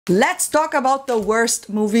Let's talk about the worst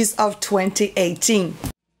movies of 2018.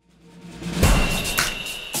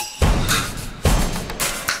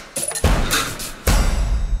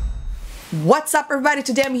 What's up, everybody?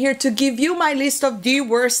 Today I'm here to give you my list of the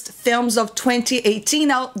worst films of 2018.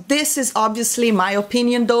 Now, this is obviously my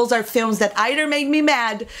opinion. Those are films that either made me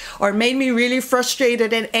mad or made me really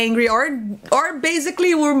frustrated and angry, or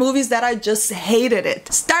basically were movies that I just hated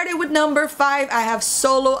it. Starting with number 5, I have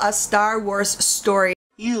Solo: A Star Wars Story.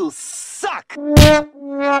 You suck! Now,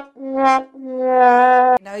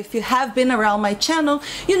 if you have been around my channel,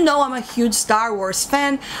 you know I'm a huge Star Wars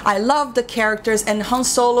fan. I love the characters, and Han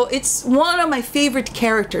Solo, it's one of my favorite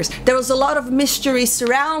characters. There was a lot of mystery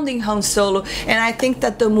surrounding Han Solo, and I think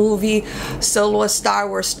that the movie Solo: A Star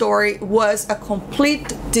Wars Story was a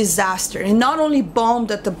complete disaster. It not only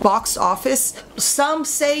bombed at the box office, some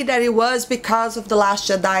say that it was because of The Last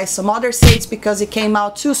Jedi, some others say it's because it came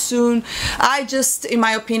out too soon. In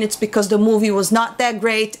my opinion, it's because the movie was not that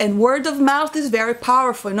great, and word of mouth is very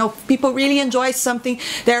powerful. You know, people really enjoy something,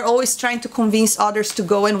 they're always trying to convince others to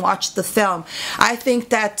go and watch the film. I think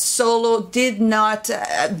that Solo did not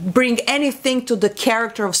bring anything to the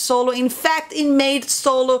character of Solo. In fact, it made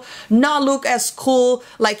Solo not look as cool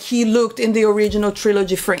like he looked in the original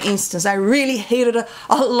trilogy, for instance. I really hated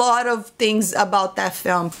a lot of things about that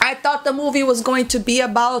film. I thought the movie was going to be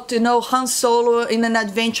about, you know, Han Solo in an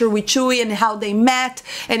adventure with Chewie and how they met,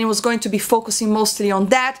 and it was going to be focusing mostly on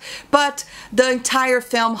that, but the entire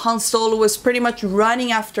film, Han Solo was pretty much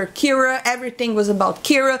running after Kira. Everything was about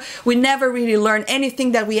Kira. We never really learned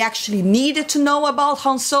anything that we actually needed to know about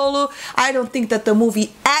Han Solo. I don't think that the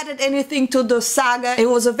movie added anything to the saga. It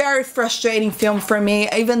was a very frustrating film for me.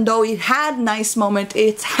 Even though it had nice moments,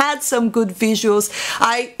 it had some good visuals,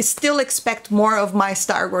 I still expect more of my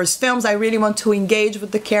Star Wars films. I really want to engage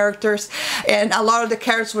with the characters, and a lot of the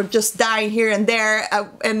characters were just dying here and there,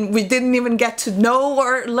 and we didn't even get to know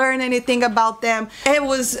or learn anything about them. It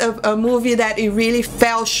was a movie that it really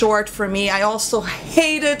fell short for me. I also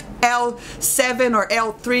hated L7 or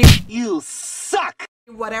L3. You suck!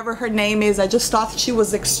 Whatever her name is, I just thought she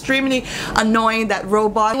was extremely annoying, that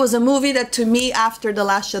robot. It was a movie that, to me, after The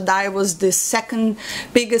Last Jedi, was the second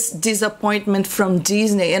biggest disappointment from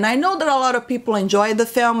Disney. And I know that a lot of people enjoy the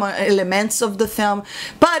film, or elements of the film,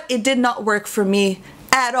 but it did not work for me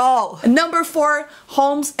at all. Number 4,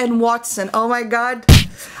 Holmes and Watson. Oh my god,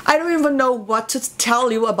 I don't even know what to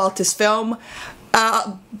tell you about this film,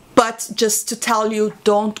 but just to tell you,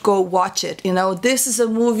 don't go watch it. You know, this is a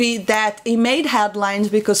movie that it made headlines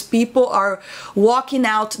because people are walking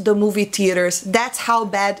out the movie theaters. That's how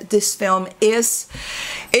bad this film is.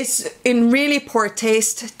 It's in really poor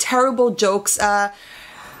taste, terrible jokes.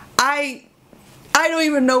 I don't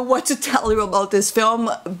even know what to tell you about this film,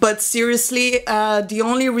 but seriously, the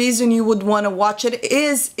only reason you would want to watch it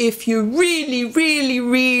is if you really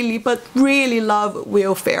love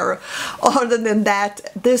Will Ferrell. Other than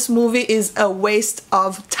that, this movie is a waste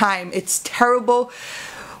of time. It's terrible,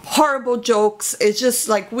 horrible jokes. It's just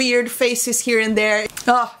like weird faces here and there.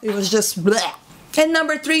 Oh, it was just bleh. And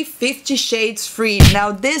number 3, 50 Shades Freed.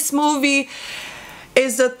 Now, this movie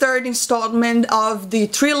is the third installment of the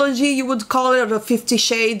trilogy, you would call it, of the 50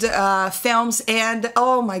 Shades films, and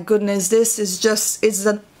oh my goodness, this is just, it's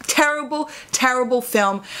a terrible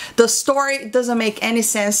film. The story doesn't make any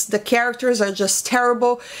sense, the characters are just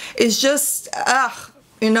terrible. It's just,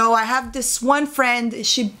 you know, I have this one friend,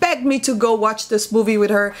 she begged me to go watch this movie with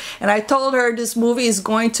her, and I told her this movie is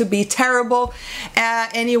going to be terrible,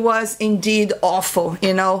 and it was indeed awful,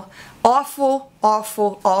 you know. Awful.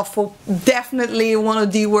 Definitely one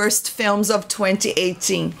of the worst films of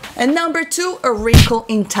 2018. And number 2, A Wrinkle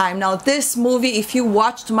in Time. Now, this movie, if you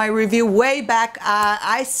watched my review way back,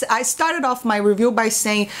 I started off my review by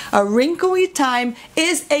saying A Wrinkle in Time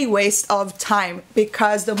is a waste of time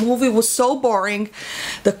because the movie was so boring,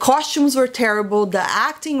 the costumes were terrible, the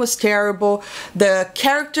acting was terrible, the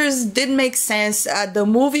characters didn't make sense, the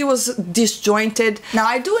movie was disjointed. Now,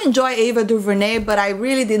 I do enjoy Ava DuVernay, but I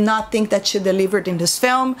really did not think that she delivered in this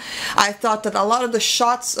film. I thought that a lot of the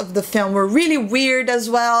shots of the film were really weird as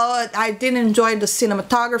well. I didn't enjoy the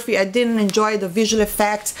cinematography, I didn't enjoy the visual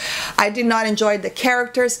effects, I did not enjoy the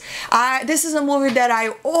characters. This is a movie that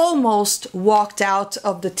I almost walked out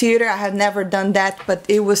of the theater. I had never done that, but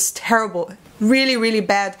it was terrible. really, really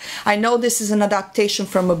bad. I know this is an adaptation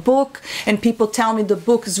from a book, and people tell me the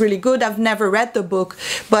book is really good. I've never read the book,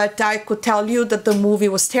 but I could tell you that the movie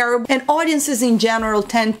was terrible. And audiences in general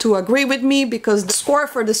tend to agree with me because the score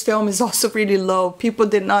for this film is also really low. People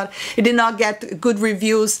did not get good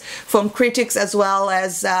reviews from critics as well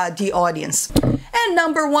as the audience. And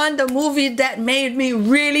number one, the movie that made me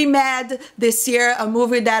really mad this year, a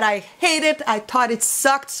movie that I hated. I thought it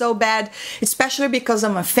sucked so bad, especially because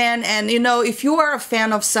I'm a fan. And you know, if you are a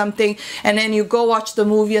fan of something and then you go watch the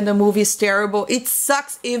movie and the movie is terrible, it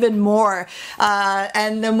sucks even more.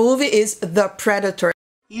 And the movie is The Predator.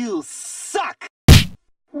 You suck!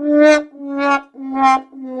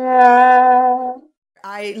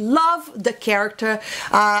 I love the character.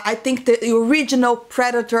 I think the original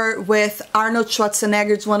Predator with Arnold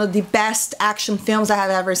Schwarzenegger is one of the best action films I have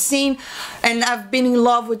ever seen, and I've been in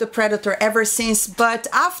love with the Predator ever since. But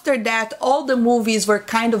after that, all the movies were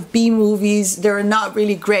kind of B movies. They're not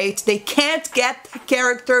really great. They can't get the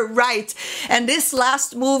character right. And this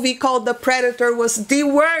last movie called The Predator was the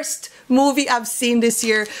worst movie I've seen this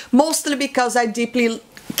year, mostly because I deeply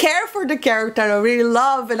care for the character I really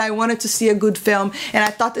love, and I wanted to see a good film. And I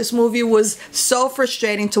thought this movie was so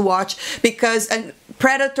frustrating to watch because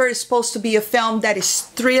Predator is supposed to be a film that is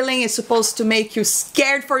thrilling. It's supposed to make you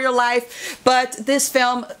scared for your life, but this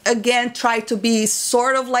film again tried to be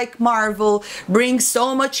sort of like Marvel, bring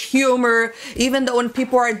so much humor. Even though when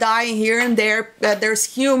people are dying here and there,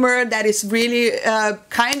 there's humor that is really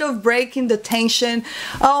kind of breaking the tension.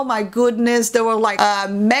 Oh my goodness, there were like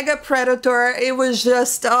mega Predator. It was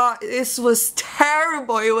just this was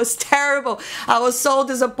terrible. It was terrible. I was so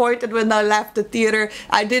disappointed when I left the theater.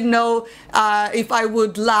 I didn't know if I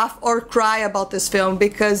would laugh or cry about this film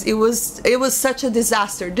because it was such a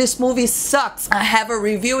disaster. This movie sucks. I have a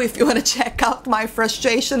review if you want to check out my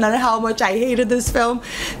frustration and how much I hated this film,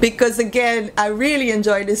 because again, I really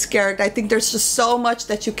enjoy this character. I think there's just so much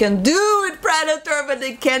that you can do with Predator, but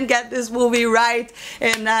they can't get this movie right.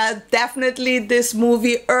 And definitely this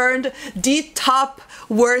movie earned the top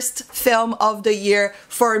worst film of the year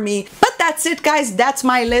for me. But that's it, guys. That's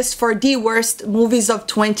my list for the worst movies of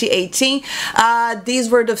 2018. These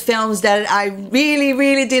were the films that I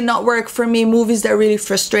really did not work for me, movies that really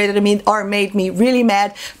frustrated me or made me really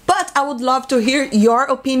mad. But I would love to hear your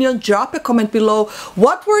opinion. Drop a comment below.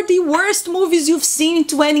 What were the worst movies you've seen in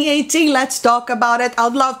 2018? Let's talk about it.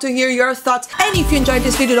 I'd love to hear your thoughts. And if you enjoyed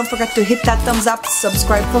this video, don't forget to hit that thumbs up,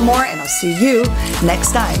 subscribe for more, and I'll see you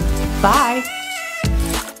next time. Bye!